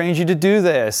 Nobody trains you to do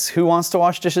this. Who wants to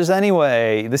wash dishes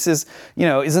anyway? This is,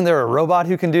 isn't there a robot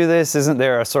who can do this? Isn't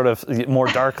there a sort of more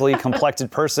darkly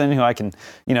complected person who I can,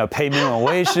 pay minimum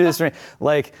wage to do this?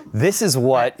 This is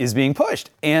what is being pushed.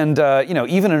 And,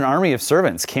 even an army of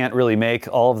servants can't really make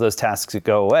all of those tasks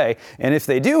go away. And if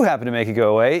they do happen to make it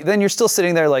go away, then you're still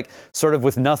sitting there sort of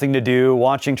with nothing to do,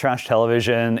 watching trash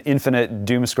television, infinite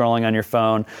doom scrolling on your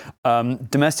phone.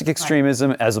 Domestic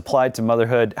extremism as applied to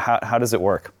motherhood, how does it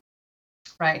work?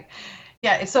 Right.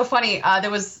 Yeah, it's so funny. There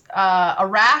was a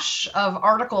rash of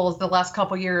articles the last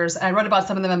couple years, and I wrote about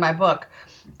some of them in my book,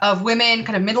 of women,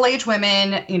 kind of middle-aged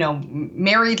women,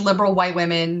 married liberal white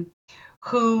women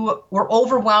who were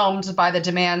overwhelmed by the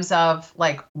demands of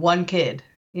one kid,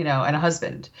 and a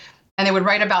husband. And they would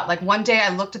write about one day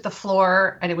I looked at the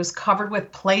floor and it was covered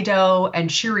with Play-Doh and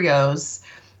Cheerios.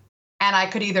 and I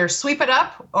could either sweep it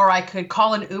up or I could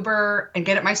call an Uber and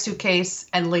get at my suitcase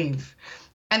and leave.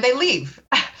 And they leave.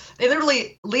 They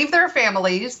literally leave their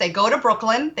families. They go to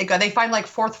Brooklyn. They find like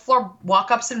fourth floor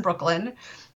walk-ups in Brooklyn.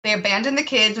 They abandon the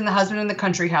kids and the husband in the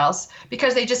country house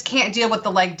because they just can't deal with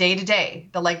the like day-to-day,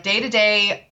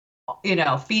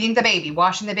 feeding the baby,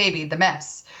 washing the baby, the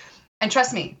mess. And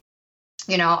trust me,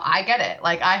 I get it.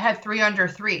 Like I had 3 under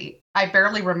 3. I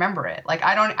barely remember it. Like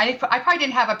I probably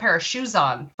didn't have a pair of shoes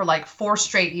on for like 4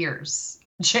 straight years,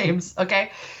 James.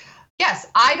 Okay. Yes,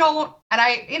 I don't, and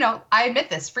I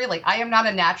admit this freely. I am not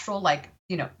a natural,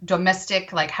 domestic,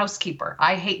 housekeeper.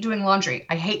 I hate doing laundry.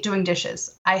 I hate doing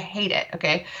dishes. I hate it,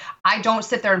 okay? I don't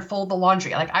sit there and fold the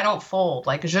laundry. Like, I don't fold.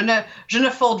 Like, je ne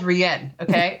fold rien,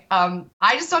 okay?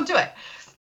 I just don't do it.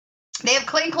 They have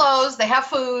clean clothes. They have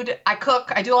food. I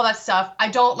cook. I do all that stuff. I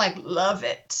don't, love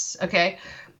it, okay?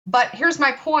 But here's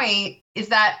my point is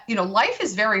that, life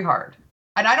is very hard.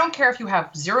 And I don't care if you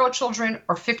have 0 children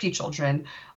or 50 children,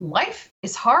 life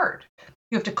is hard.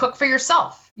 You have to cook for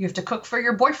yourself. You have to cook for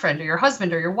your boyfriend or your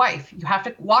husband or your wife. You have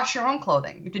to wash your own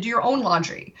clothing. You have to do your own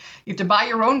laundry. You have to buy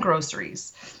your own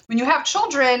groceries. When you have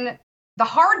children, the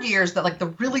hard years,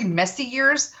 the really messy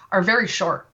years are very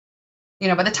short.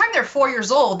 By the time they're 4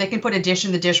 years old, they can put a dish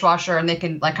in the dishwasher and they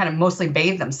can kind of mostly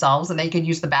bathe themselves and they can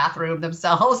use the bathroom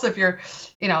themselves if you're,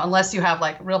 unless you have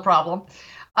real problem.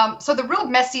 So the real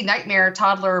messy nightmare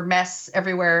toddler mess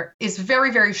everywhere is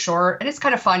very, very short and it's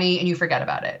kind of funny and you forget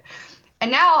about it.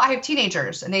 And now I have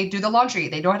teenagers and they do the laundry.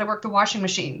 They know how to work the washing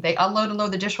machine. They unload and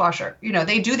load the dishwasher.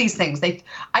 They do these things.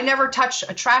 I never touch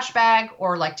a trash bag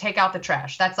or take out the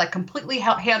trash. That's completely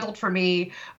handled for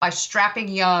me by strapping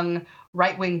young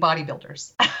right-wing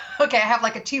bodybuilders. Okay, I have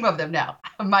a team of them now,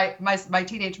 my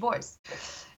teenage boys.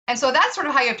 And so that's sort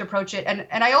of how you have to approach it.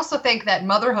 And I also think that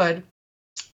motherhood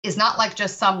is not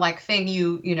just some thing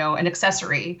an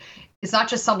accessory. It's not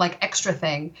just some extra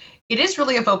thing. It is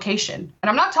really a vocation. And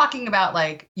I'm not talking about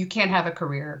you can't have a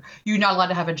career. You're not allowed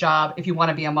to have a job if you want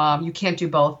to be a mom. You can't do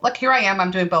both. Here I am,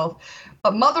 I'm doing both.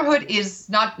 But motherhood is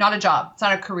not a job. It's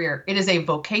not a career. It is a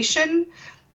vocation.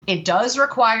 It does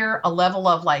require a level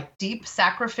of deep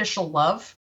sacrificial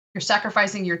love. You're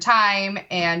sacrificing your time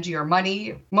and your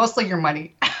money, mostly your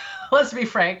money. Let's be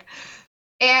frank.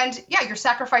 And yeah, you're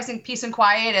sacrificing peace and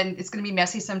quiet and it's going to be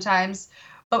messy sometimes.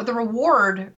 But the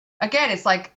reward, again, it's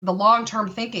the long-term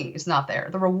thinking is not there.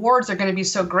 The rewards are going to be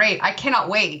so great. I cannot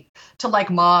wait to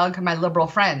mog my liberal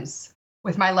friends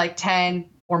with my 10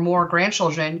 or more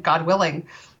grandchildren, God willing.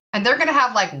 And they're going to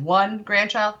have 1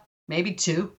 grandchild, maybe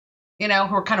 2, who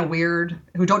are kind of weird,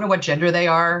 who don't know what gender they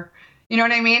are. You know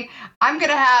what I mean? I'm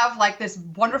going to have this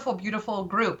wonderful, beautiful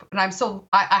group. And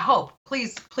I hope,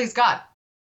 please, God.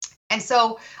 And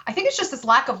so I think it's just this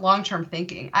lack of long-term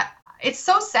thinking. It's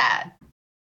so sad.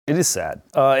 It is sad,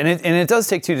 and it does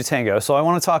take 2 to tango. So I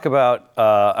want to talk about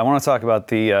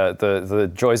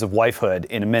the joys of wifehood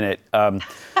in a minute.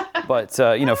 But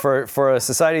for a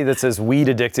society that's as weed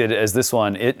addicted as this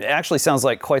one, it actually sounds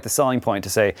like quite the selling point to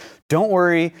say, "Don't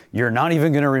worry, you're not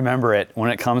even going to remember it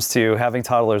when it comes to having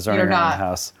toddlers running around the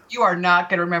house. You are not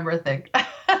going to remember a thing."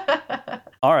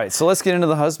 All right, so let's get into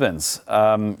the husbands.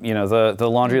 The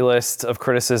laundry list of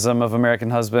criticism of American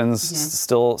husbands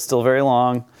still very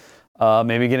long,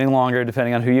 maybe getting longer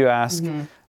depending on who you ask.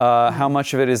 How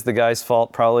much of it is the guy's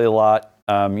fault? Probably a lot.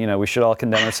 We should all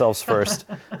condemn ourselves first.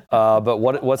 But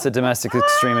what's a domestic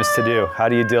extremist to do? How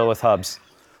do you deal with hubs?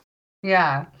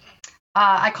 Yeah,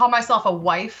 I call myself a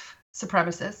wife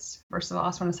supremacist. First of all, I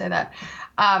just want to say that.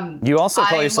 You also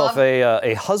call yourself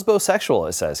a husbosexual,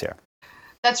 it says here.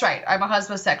 That's right. I'm a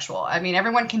husbosexual. I mean,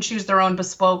 everyone can choose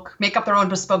make up their own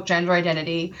bespoke gender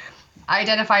identity. I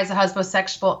identify as a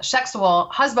husbosexual,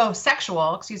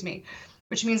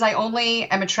 which means I only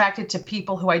am attracted to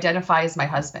people who identify as my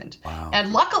husband. Wow.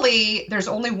 And luckily, there's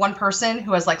only one person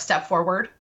who has stepped forward.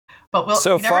 But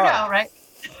you never know, right?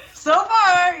 So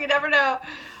far, you never know.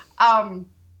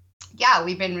 Yeah,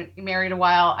 we've been married a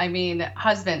while. I mean,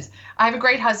 husbands. I have a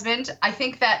great husband. I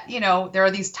think that, there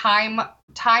are these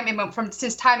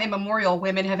since time immemorial,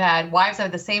 wives have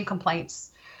had the same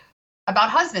complaints about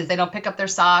husbands. They don't pick up their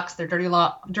socks, their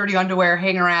dirty underwear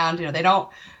hang around, they don't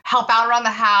help out around the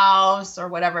house or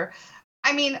whatever.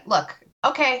 I mean, look,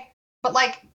 okay, but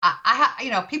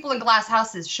people in glass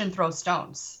houses shouldn't throw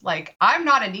stones. I'm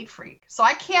not a neat freak, so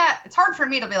I can't. It's hard for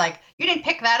me to be you didn't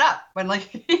pick that up when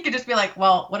you could just be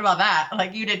well, what about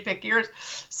that? You didn't pick yours.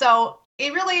 So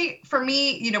it really, for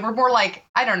me, we're more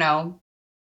I don't know.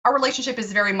 Our relationship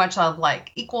is very much of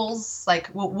equals.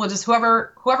 We'll just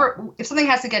whoever, if something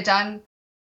has to get done,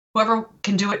 whoever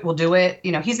can do it will do it.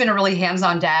 He's been a really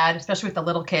hands-on dad, especially with the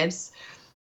little kids.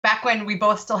 back when we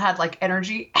both still had like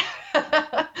energy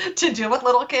to deal with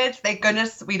little kids. Thank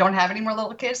goodness we don't have any more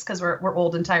little kids because we're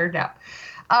old and tired now.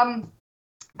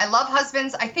 I love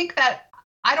husbands. I think that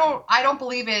I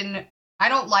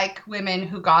don't like women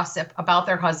who gossip about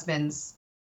their husbands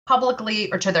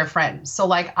publicly or to their friends. So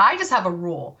like I just have a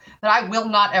rule that I will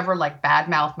not ever like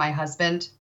badmouth my husband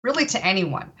really to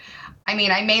anyone. I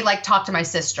mean, I may like talk to my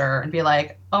sister and be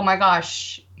like, oh my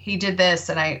gosh, he did this.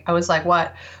 And I was like,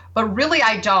 what? But really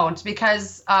I don't,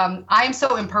 because I am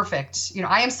so imperfect. You know,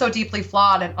 I am so deeply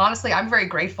flawed. And honestly, I'm very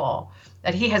grateful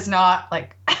that he has not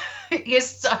like, he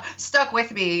has stuck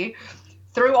with me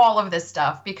through all of this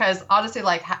stuff, because honestly,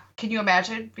 like, can you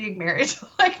imagine being married to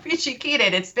like Peachy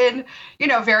Keenan? It's been, you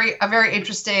know, a very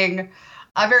interesting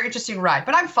ride,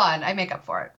 but I'm fun. I make up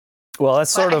for it. Well,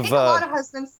 that's sort but of, I think a lot of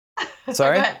husbands.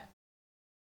 Sorry? Go ahead.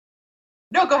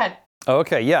 No, go ahead.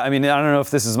 Okay. Yeah. I mean, I don't know if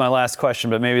this is my last question,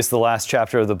 but maybe it's the last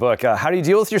chapter of the book. How do you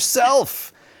deal with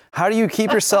yourself? How do you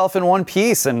keep yourself in one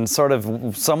piece and sort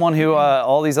of someone who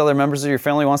all these other members of your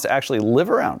family wants to actually live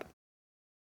around?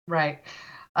 Right.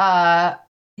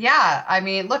 Yeah. I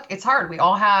mean, look, it's hard. We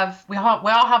all have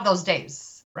those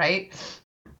days, right?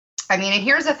 I mean, and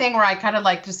here's the thing where I kind of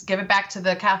like just give it back to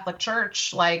the Catholic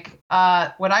Church. Like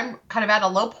when I'm kind of at a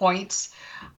low point,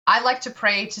 I like to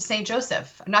pray to Saint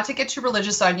Joseph. Not to get too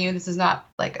religious on you. This is not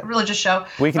like a religious show.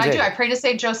 But I pray to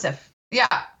Saint Joseph. Yeah.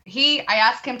 I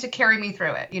ask him to carry me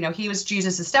through it. You know, he was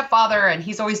Jesus' stepfather, and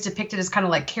he's always depicted as kind of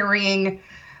like carrying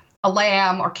a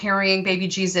lamb or carrying baby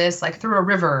Jesus like through a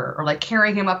river, or like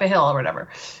carrying him up a hill or whatever.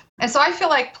 And so I feel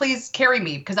like, please carry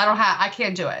me, because I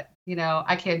can't do it. You know,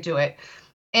 I can't do it.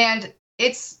 And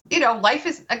it's, you know, life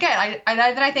is, again, then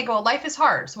I think, well, life is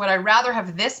hard. So would I rather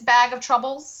have this bag of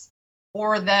troubles,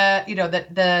 or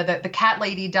the cat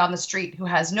lady down the street who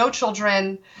has no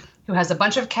children, who has a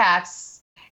bunch of cats,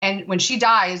 and when she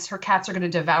dies, her cats are going to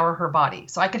devour her body.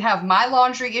 So I could have my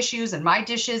laundry issues and my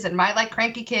dishes and my like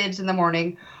cranky kids in the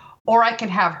morning, or I can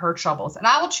have her troubles. And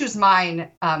I will choose mine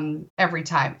every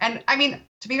time. And I mean,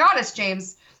 to be honest,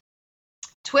 James,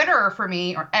 Twitter for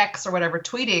me, or X or whatever,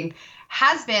 tweeting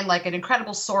has been like an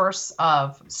incredible source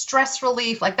of stress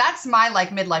relief. Like that's my like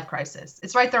midlife crisis.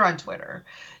 It's right there on Twitter.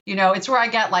 You know, it's where I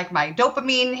get like my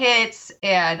dopamine hits,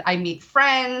 and I meet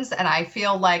friends, and I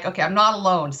feel like, okay, I'm not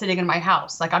alone sitting in my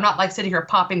house. Like I'm not like sitting here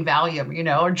popping Valium, you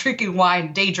know, or drinking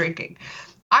wine, day drinking.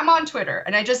 I'm on Twitter,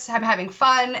 and I just am having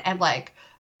fun and like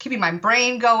keeping my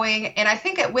brain going. And I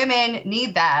think that women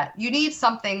need that. You need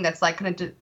something that's like going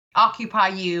to occupy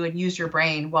you and use your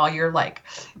brain while you're like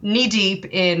knee deep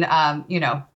in,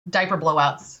 diaper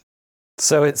blowouts.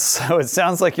 So it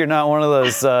sounds like you're not one of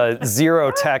those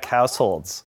zero tech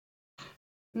households.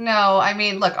 No, I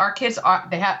mean, look, our kids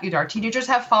our teenagers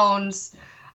have phones.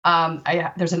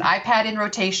 There's an iPad in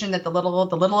rotation that the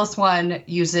littlest one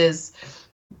uses.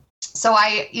 So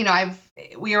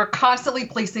we are constantly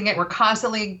policing it. We're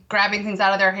constantly grabbing things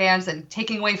out of their hands and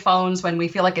taking away phones when we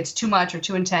feel like it's too much or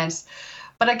too intense.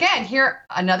 But again, here,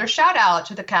 another shout out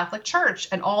to the Catholic Church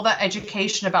and all the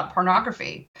education about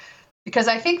pornography. Because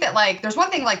I think that like, there's one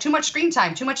thing like too much screen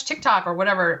time, too much TikTok or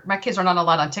whatever. My kids are not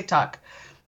allowed on TikTok,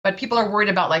 but people are worried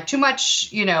about like too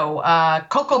much,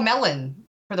 Coco Melon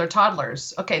for their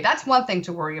toddlers. Okay, that's one thing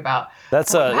to worry about.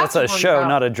 That's a show,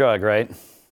 not a drug, right?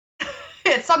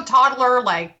 It's some toddler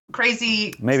like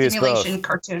crazy Maybe stimulation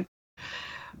cartoon.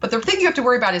 But the thing you have to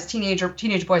worry about is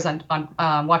teenage boys on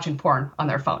watching porn on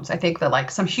their phones. I think that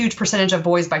like some huge percentage of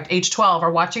boys by age 12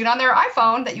 are watching it on their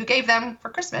iPhone that you gave them for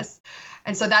Christmas.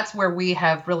 And so that's where we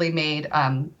have really made,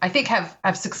 I think have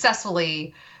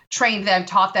successfully trained them,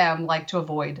 taught them like to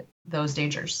avoid those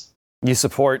dangers. You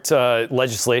support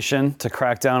legislation to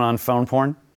crack down on phone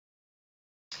porn?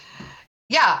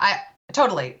 Yeah,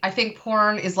 totally. I think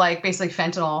porn is like basically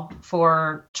fentanyl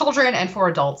for children and for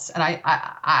adults. And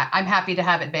I'm happy to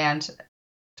have it banned.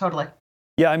 Totally.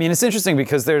 Yeah, I mean, it's interesting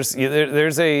because there's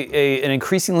an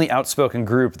increasingly outspoken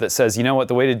group that says, you know what,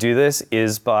 the way to do this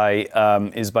is by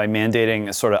mandating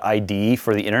a sort of ID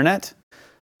for the internet.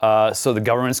 So the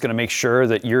government's going to make sure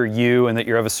that you're you and that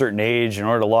you're of a certain age in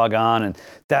order to log on, and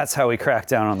that's how we crack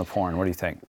down on the porn. What do you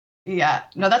think? Yeah,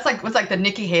 no, that's like the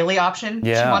Nikki Haley option.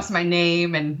 Yeah. She wants my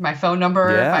name and my phone number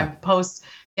if I post.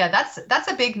 Yeah,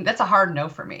 that's a hard no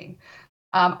for me.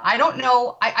 I don't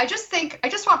know. I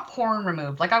just want porn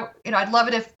removed. Like I'd love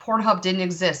it if Pornhub didn't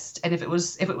exist, and if it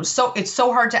was it's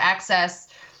so hard to access.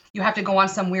 You have to go on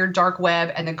some weird dark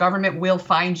web, and the government will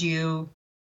find you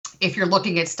if you're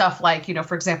looking at stuff like,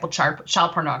 for example,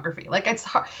 child pornography. Like it's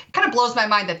hard. It kind of blows my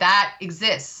mind that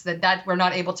exists. That we're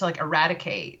not able to like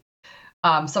eradicate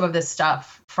some of this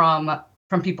stuff from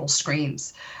people's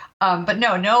screens. But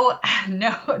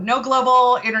no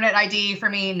global internet ID for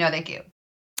me. No, thank you.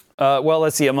 Well,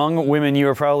 let's see. Among women, you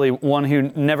are probably one who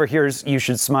never hears "you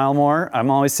should smile more." I'm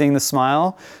always seeing the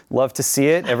smile. Love to see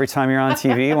it every time you're on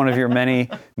TV. One of your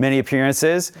many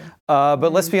appearances.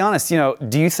 But let's be honest.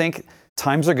 Do you think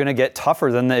times are going to get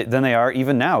tougher than they are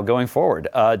even now going forward?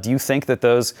 Do you think that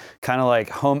those kind of like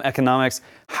home economics,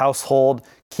 household,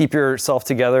 keep yourself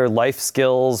together, life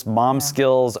skills, mom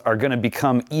skills are going to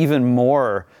become even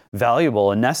more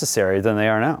valuable and necessary than they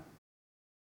are now?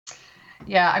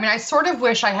 Yeah, I mean, I sort of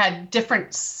wish I had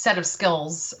different set of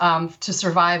skills to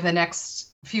survive the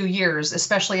next few years,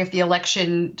 especially if the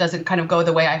election doesn't kind of go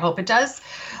the way I hope it does.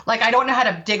 Like, I don't know how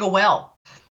to dig a well.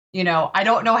 I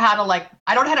don't know how to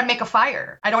I don't know how to make a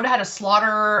fire. I don't know how to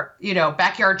slaughter,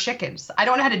 backyard chickens. I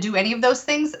don't know how to do any of those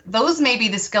things. Those may be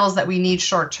the skills that we need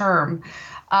short term.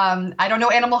 I don't know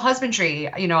animal husbandry.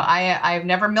 I've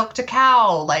never milked a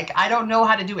cow. I don't know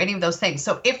how to do any of those things.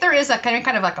 So if there is a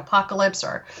kind of like apocalypse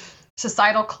or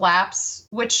societal collapse,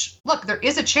 which look, there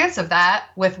is a chance of that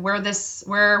with where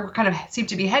we kind of seem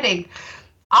to be heading,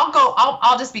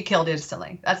 I'll just be killed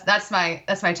instantly. That's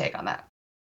my take on that.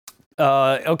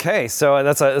 Okay, so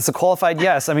that's a qualified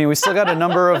yes. I mean, we still got a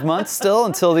number of months still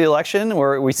until the election,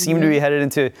 where we seem to be headed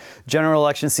into general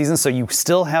election season. So you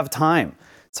still have time.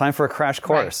 It's time for a crash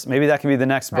course. Right. Maybe that can be the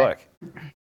next book.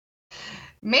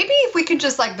 Maybe if we can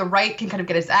just the right can kind of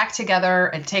get its act together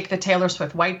and take the Taylor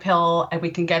Swift white pill and we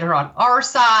can get her on our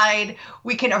side,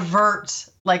 we can avert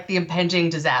the impending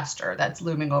disaster that's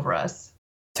looming over us.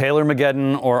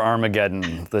 Taylor-mageddon or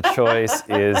Armageddon, the choice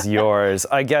is yours.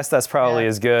 I guess that's probably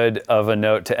as good of a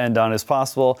note to end on as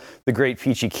possible. The great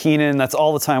Peachy Keenan, that's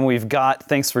all the time we've got.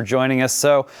 Thanks for joining us.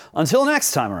 So until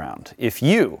next time around, if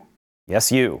you,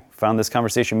 yes, you, found this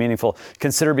conversation meaningful,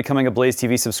 consider becoming a Blaze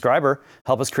TV subscriber.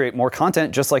 Help us create more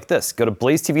content just like this. Go to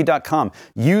blazetv.com.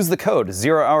 Use the code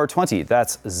ZeroHour20.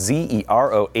 That's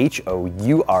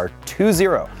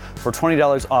ZeroHour20 for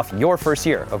 $20 off your first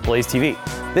year of Blaze TV.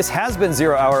 This has been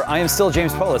Zero Hour. I am still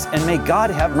James Polis, and may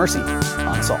God have mercy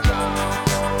on us all.